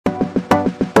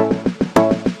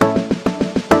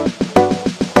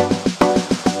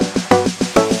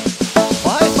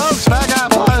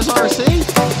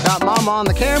I'm on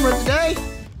the camera today,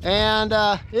 and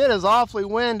it is awfully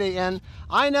windy. And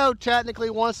I know technically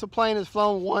once the plane is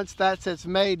flown once, that's its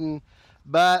maiden,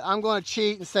 but I'm going to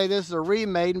cheat and say this is a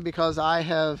remaiden because I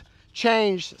have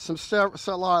changed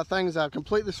a lot of things. I've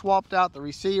completely swapped out the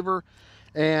receiver,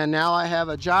 and now I have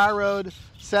a gyroed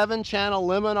 7-channel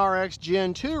Lemon RX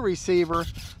Gen 2 receiver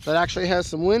that actually has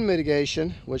some wind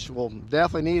mitigation, which we'll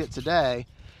definitely need it today.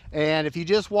 And if you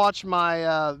just watch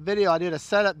my video, I did a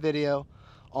setup video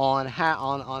on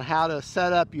how to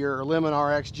set up your Lemon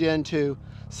RX Gen 2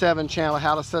 7-channel,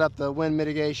 how to set up the wind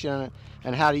mitigation,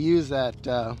 and how to use that,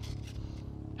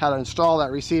 how to install that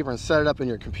receiver and set it up in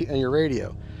your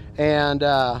radio. And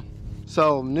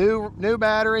so new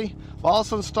battery.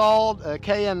 Also installed a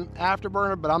KM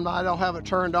afterburner, but I don't have it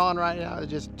turned on right now. It's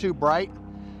just too bright.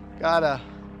 Got a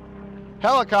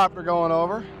helicopter going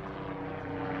over.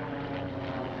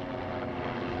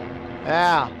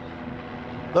 Yeah,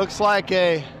 looks like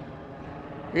either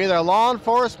a law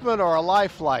enforcement or a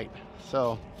life flight.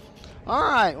 So, all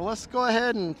right, well, let's go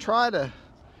ahead and try to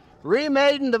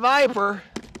remaiden the Viper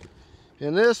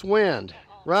in this wind.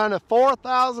 Run a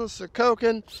 4,000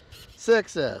 Secochin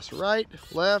 6S. Right,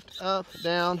 left, up,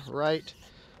 down, right,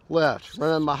 left.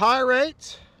 Running my high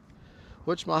rates,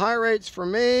 which my high rates for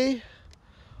me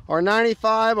are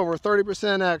 95 over 30%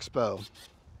 expo.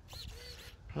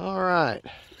 All right.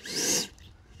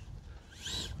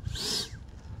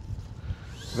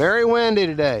 Very windy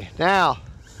today. Now,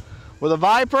 with a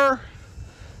Viper,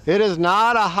 it is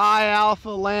not a high alpha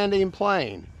landing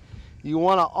plane. You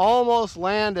want to almost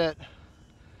land it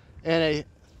in a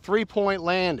 3-point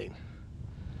landing.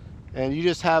 And you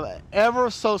just have an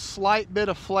ever so slight bit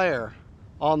of flare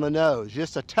on the nose,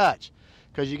 just a touch,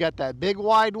 because you got that big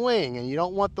wide wing and you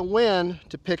don't want the wind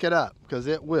to pick it up, because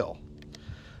it will.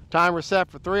 Timer set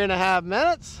for 3.5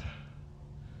 minutes.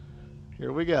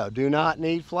 Here we go. Do not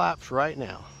need flaps right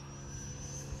now.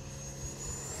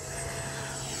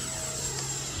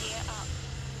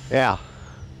 Yeah.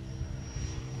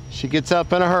 She gets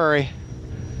up in a hurry,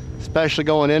 especially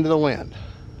going into the wind.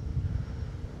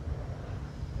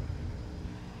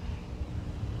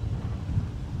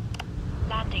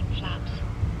 Landing flaps.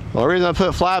 Well, the reason I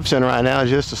put flaps in right now is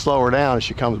just to slow her down as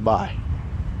she comes by.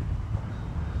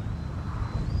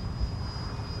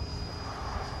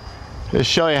 Just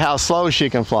show you how slow she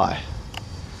can fly.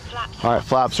 Flaps. All right,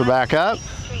 flaps are back up.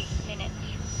 3 minutes.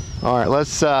 All right,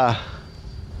 let's try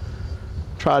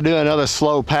to do another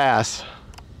slow pass.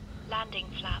 Landing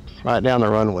flaps. Right down the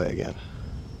runway again.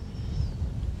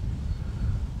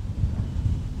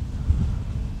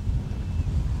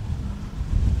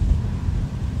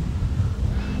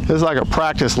 This is like a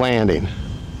practice landing.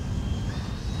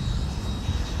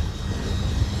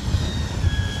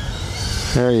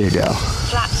 There you go.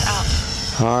 Flaps up.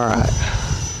 All right.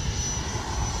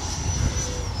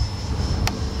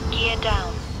 Gear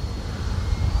down.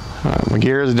 All right, my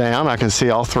gear is down. I can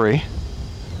see all three.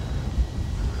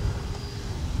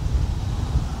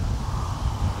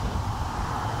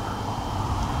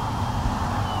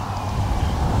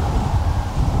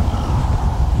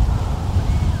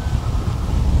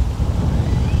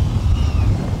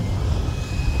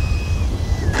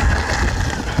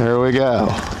 There we go.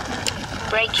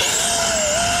 Braking.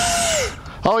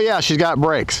 Oh yeah, she's got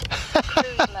brakes.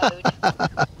 Cruise mode.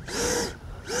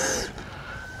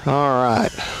 All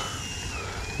right.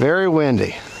 Very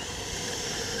windy.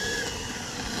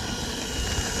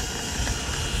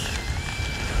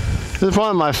 This is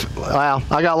one of my, well,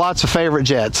 I got lots of favorite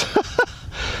jets.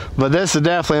 But this is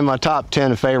definitely in my top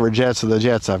 10 favorite jets of the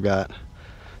jets I've got.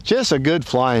 Just a good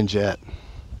flying jet.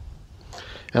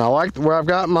 And I like where I've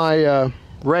got my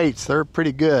rates. They're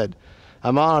pretty good.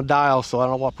 I'm on a dial, so I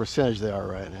don't know what percentage they are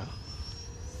right now.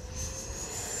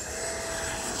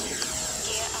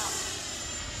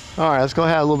 All right, let's go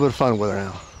have a little bit of fun with her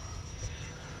now.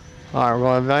 All right, we're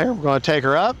going there. We're going to take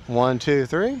her up. 1, 2,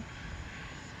 3. Time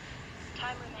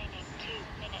remaining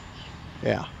 2 minutes.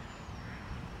 Yeah.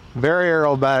 Very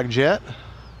aerobatic jet.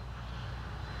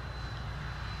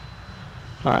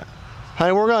 All right.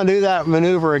 Honey, we're going to do that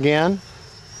maneuver again.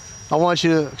 I want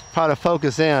you to try to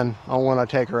focus in on when I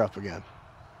take her up again.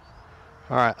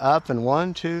 All right, up and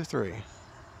 1, 2, 3.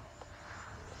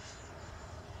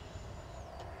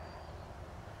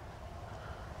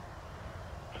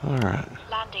 All right.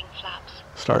 Landing flaps.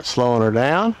 Start slowing her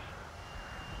down.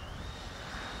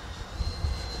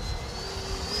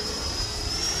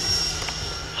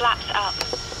 Flaps up.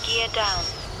 Gear down.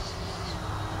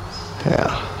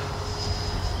 Yeah.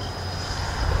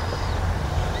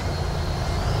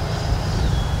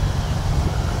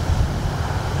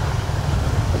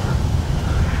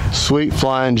 Sweet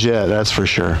flying jet, that's for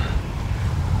sure.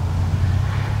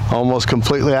 Almost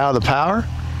completely out of the power.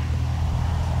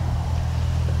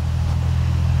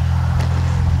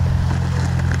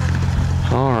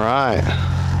 All right.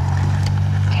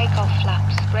 Takeoff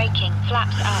flaps. Braking.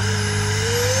 Flaps up.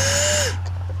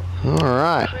 All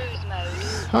right. Cruise mode.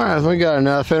 All right, we got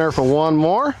enough in her for one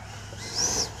more.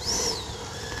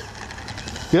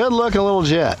 Good looking little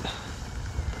jet.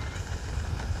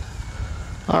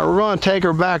 All right, we're going to take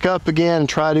her back up again and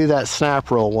try to do that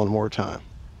snap roll one more time.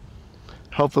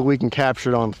 Hopefully we can capture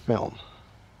it on film.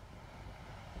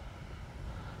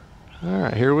 All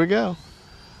right, here we go.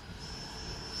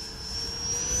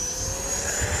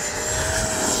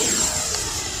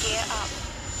 Gear up.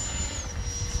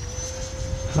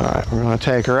 All right, we're going to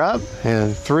take her up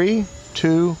in 3,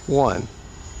 2, 1.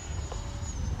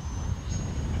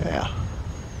 Yeah.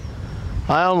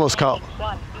 I almost caught.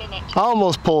 1 minute. I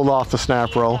almost pulled off the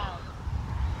snap roll.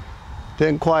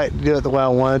 Didn't quite do it the way I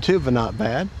wanted to, but not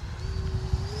bad.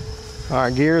 All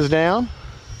right, gears down.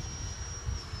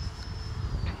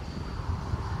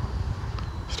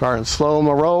 Starting to slow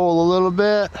my roll a little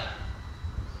bit.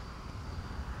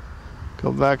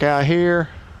 Go back out here.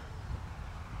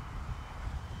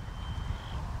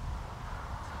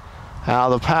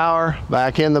 Out of the power,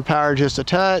 back in the power just a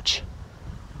touch.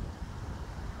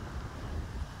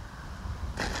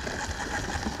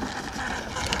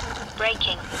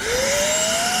 Braking.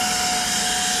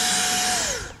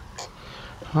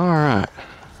 All right.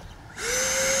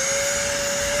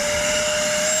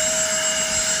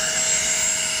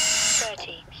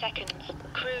 30 seconds.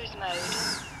 Cruise mode.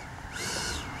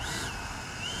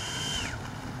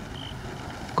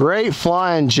 Great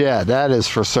flying jet, that is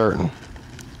for certain.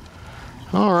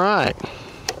 All right.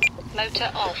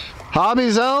 Motor off.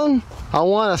 Hobby Zone, I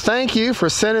want to thank you for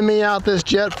sending me out this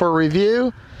jet for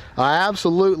review. I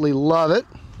absolutely love it.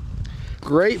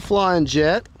 Great flying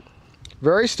jet.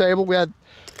 Very stable. We had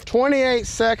 28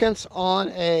 seconds on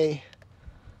a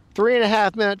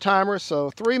 3.5 minute timer, so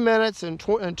 3 minutes and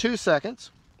 2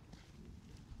 seconds.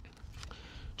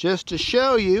 Just to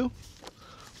show you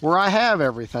where I have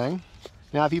everything.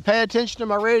 Now, if you pay attention to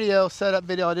my radio setup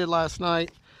video I did last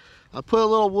night, I put a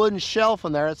little wooden shelf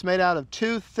in there. It's made out of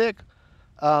 2 thick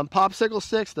popsicle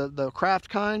sticks, the craft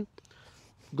kind.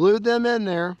 Glued them in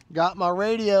there, got my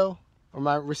radio or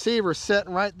my receiver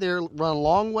sitting right there, run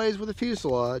long ways with the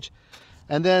fuselage.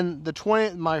 And then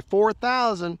my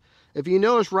 4000, if you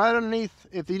notice right underneath,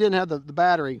 if you didn't have the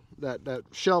battery, that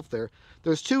shelf there,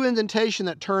 there's 2 indentation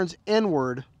that turns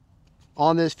inward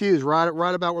on this fuse, right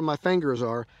about where my fingers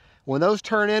are. When those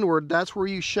turn inward, that's where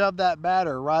you shove that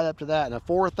battery right up to that. And a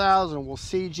 4000 will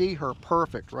CG her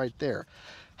perfect right there.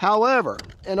 However,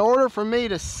 in order for me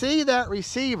to see that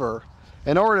receiver,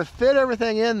 in order to fit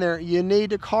everything in there, you need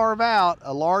to carve out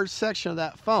a large section of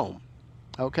that foam.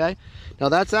 Okay? Now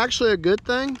that's actually a good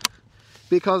thing,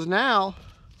 because now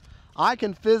I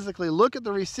can physically look at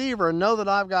the receiver and know that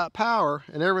I've got power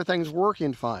and everything's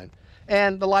working fine.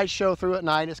 And the lights show through at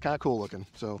night. It's kind of cool looking.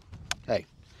 So, hey.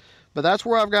 But that's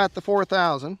where I've got the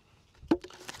 4000.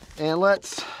 And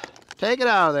let's take it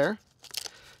out of there.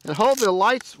 And hopefully the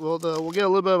lights, we'll get a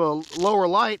little bit of a lower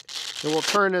light, and we'll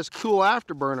turn this cool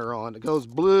afterburner on. It goes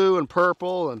blue and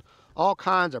purple and all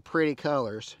kinds of pretty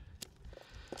colors.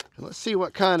 And let's see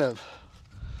what kind of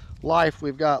life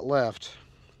we've got left.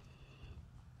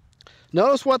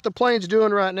 Notice what the plane's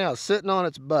doing right now, sitting on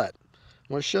its butt. I'm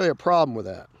going to show you a problem with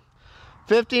that.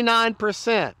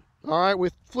 59%. All right, we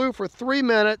flew for 3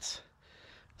 minutes,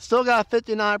 still got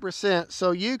 59%. So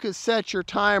you could set your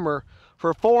timer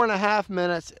for 4.5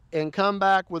 minutes and come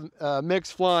back with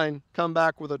mixed flying, come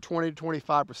back with a 20 to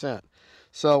 25%.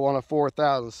 So on a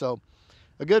 4000. So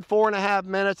a good 4.5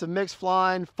 minutes of mixed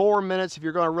flying, 4 minutes if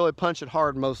you're going to really punch it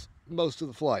hard most of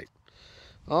the flight.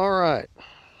 All right.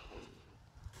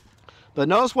 But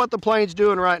notice what the plane's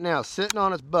doing right now, sitting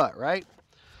on its butt, right?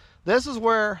 This is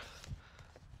where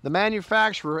the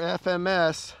manufacturer,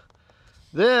 FMS,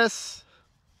 this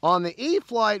on the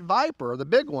E-flite VIPER, the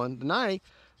big one, the 90,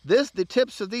 the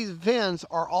tips of these fins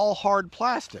are all hard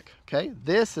plastic, okay?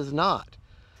 This is not.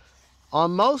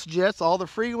 On most jets, all the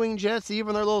free wing jets,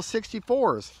 even their little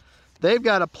 64s, they've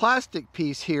got a plastic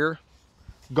piece here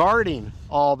guarding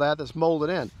all that that's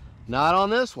molded in. Not on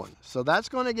this one. So that's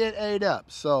going to get ate up.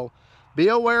 So be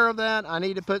aware of that. I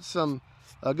need to put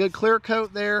a good clear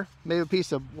coat there, maybe a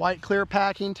piece of white clear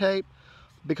packing tape,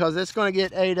 because it's going to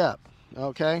get ate up,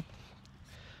 okay?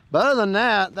 But other than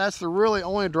that, that's the really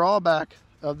only drawback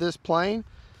of this plane.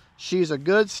 She's a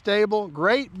good, stable,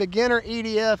 great beginner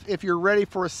EDF if you're ready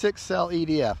for a 6-cell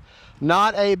EDF.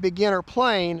 Not a beginner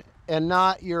plane, and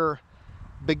not your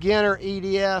beginner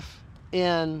EDF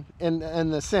in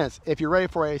the sense, if you're ready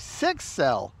for a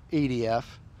 6-cell EDF,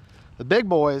 the big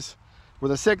boys,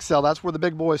 with a 6L, that's where the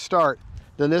big boys start,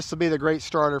 then this will be the great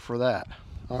starter for that.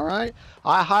 All right,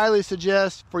 I highly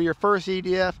suggest for your first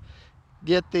EDF,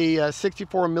 get the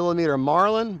 64 millimeter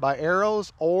Marlin by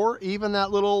Arrows, or even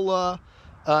that little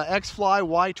X-Fly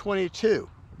Y22.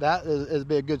 That is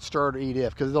be a good starter EDF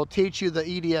because they'll teach you the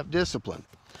EDF discipline.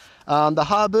 The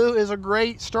Habu is a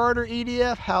great starter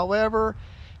EDF. However,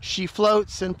 she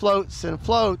floats and floats and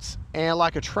floats, and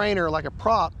like a trainer, like a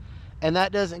prop, and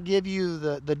that doesn't give you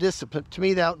the discipline. To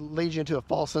me, that leads you into a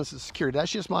false sense of security.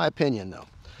 That's just my opinion, though.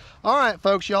 All right,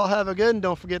 folks, y'all have a good, and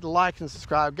don't forget to like and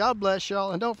subscribe. God bless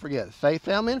y'all, and don't forget, faith,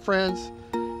 family, and friends,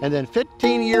 and then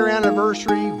 15-year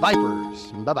anniversary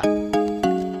Vipers. Bye-bye.